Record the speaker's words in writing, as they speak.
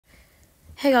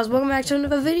Hey guys, welcome back to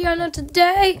another video. Now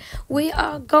today we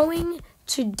are going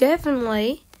to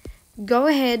definitely go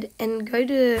ahead and go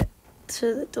to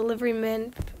the delivery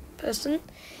man person,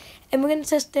 and we're going to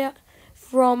test out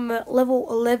from level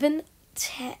 11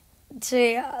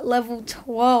 to level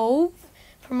 12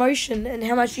 promotion and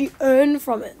how much you earn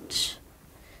from it.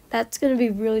 That's going to be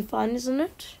really fun, isn't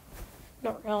it?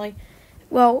 Not really.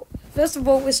 Well, first of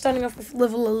all, we're starting off with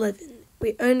level 11.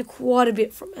 We earn quite a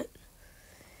bit from it.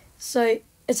 So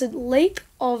it's a leap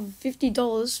of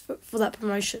 $50 for that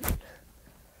promotion.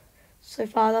 So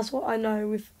far, that's what I know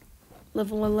with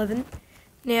level 11.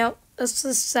 Now, let's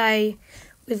just say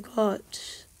we've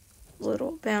got a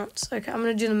little bounce. Okay, I'm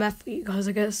going to do the math for you guys,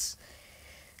 I guess.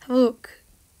 Have a look.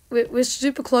 We're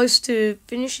super close to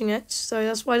finishing it, so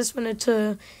that's why I just wanted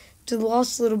to do the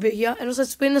last little bit here. And also,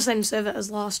 it's been the same server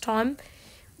as last time,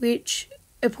 which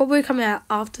it'll probably come out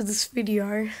after this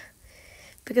video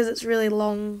because it's really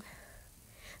long.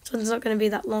 So it's not going to be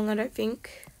that long, I don't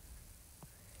think.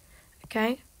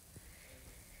 Okay.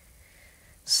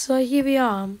 So here we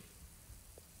are.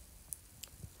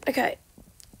 Okay.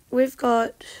 We've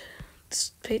got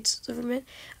this pizza delivery.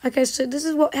 Okay, so this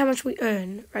is how much we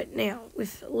earn right now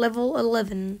with level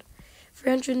 11.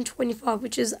 325,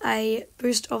 which is a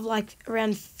boost of like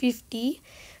around 50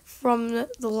 from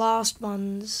the last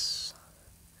ones.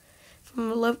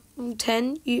 From level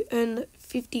 10, you earn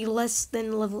 50 less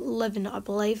than level 11, I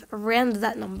believe, around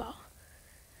that number.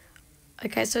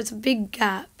 Okay, so it's a big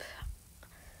gap.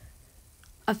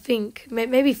 I think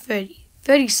maybe 30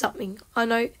 something. I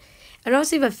know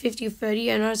it's either 50 or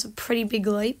 30. I know it's a pretty big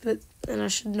leap, and I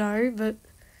should know, but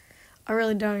I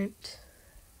really don't.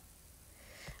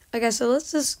 Okay, so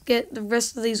let's just get the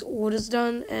rest of these orders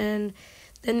done, and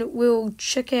then we'll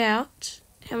check out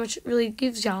how much it really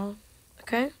gives y'all.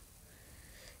 Okay?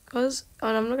 Guys,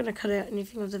 and I'm not going to cut out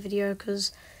anything of the video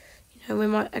because, we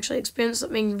might actually experience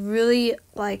something really,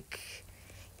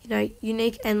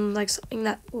 unique and, something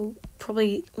that will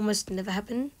probably almost never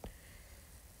happen.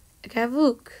 Okay, have a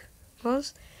look.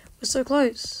 Guys, we're so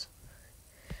close.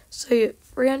 So,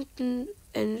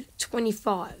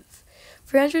 325.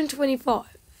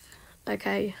 325.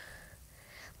 Okay,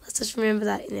 let's just remember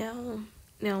that in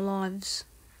our lives.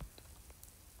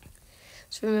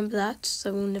 So remember that,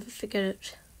 so we'll never forget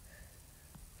it.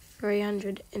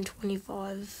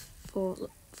 325 for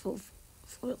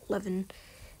 11.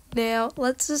 Now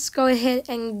let's just go ahead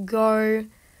and go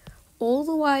all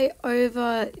the way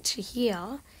over to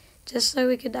here, just so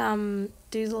we could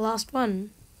do the last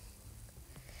one.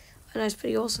 I know it's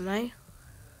pretty awesome, eh?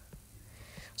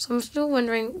 So I'm still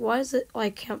wondering, why does it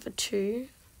count for 2?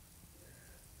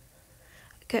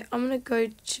 Okay, I'm gonna go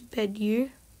to bed you.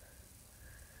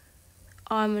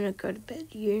 I'm gonna go to bed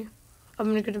you. I'm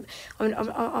gonna go to bed.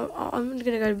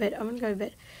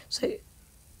 So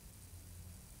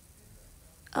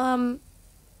so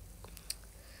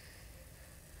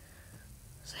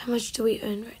how much do we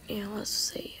earn right now? Let's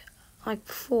see.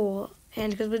 4,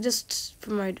 and because we just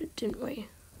promoted, didn't we?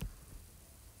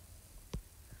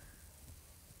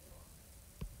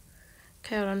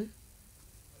 Okay, hold on.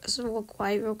 Let's walk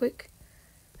away real quick.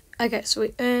 Okay, so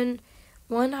we earn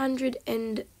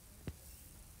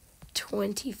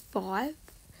 125.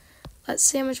 Let's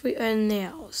see how much we earn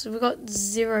now. So we've got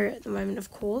 0 at the moment, of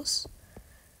course.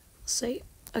 Let's see.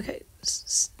 Okay,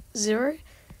 0.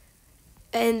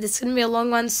 And it's going to be a long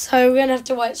one, so we're going to have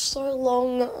to wait so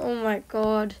long. Oh my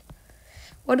god.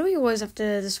 Why do we always have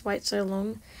to just wait so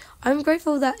long? I'm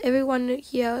grateful that everyone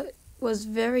here was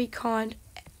very kind.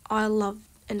 I loved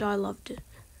it.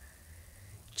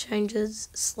 Changes,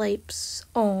 sleeps.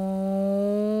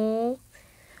 Oh,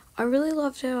 I really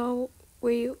loved how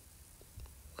we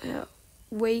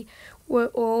were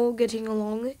all getting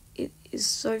along. It is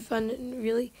so fun and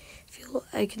really feel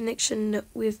a connection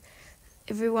with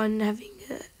everyone. Having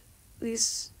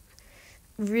this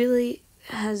really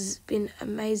has been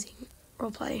amazing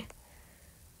roleplay.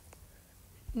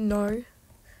 No,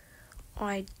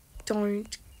 I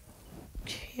don't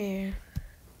care.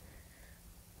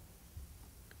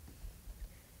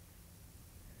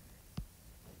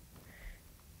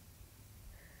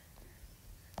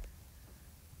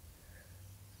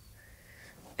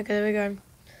 Okay, there we go. I'm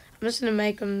just going to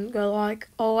make them go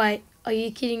oh wait, are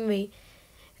you kidding me?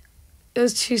 It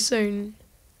was too soon.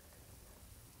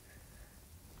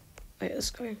 Wait, let's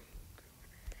go.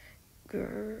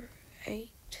 Grateful.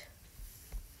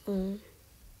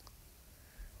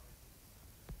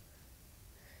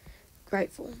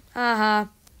 Aha.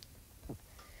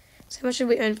 So how much did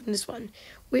we earn from this one?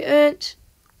 We earned,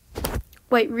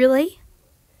 wait, really?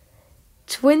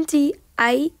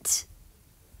 28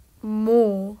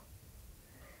 more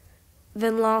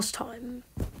than last time.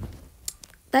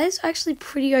 That is actually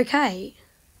pretty okay.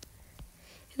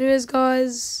 Anyways,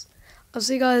 guys, I'll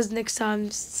see you guys next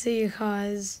time. See you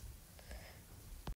guys.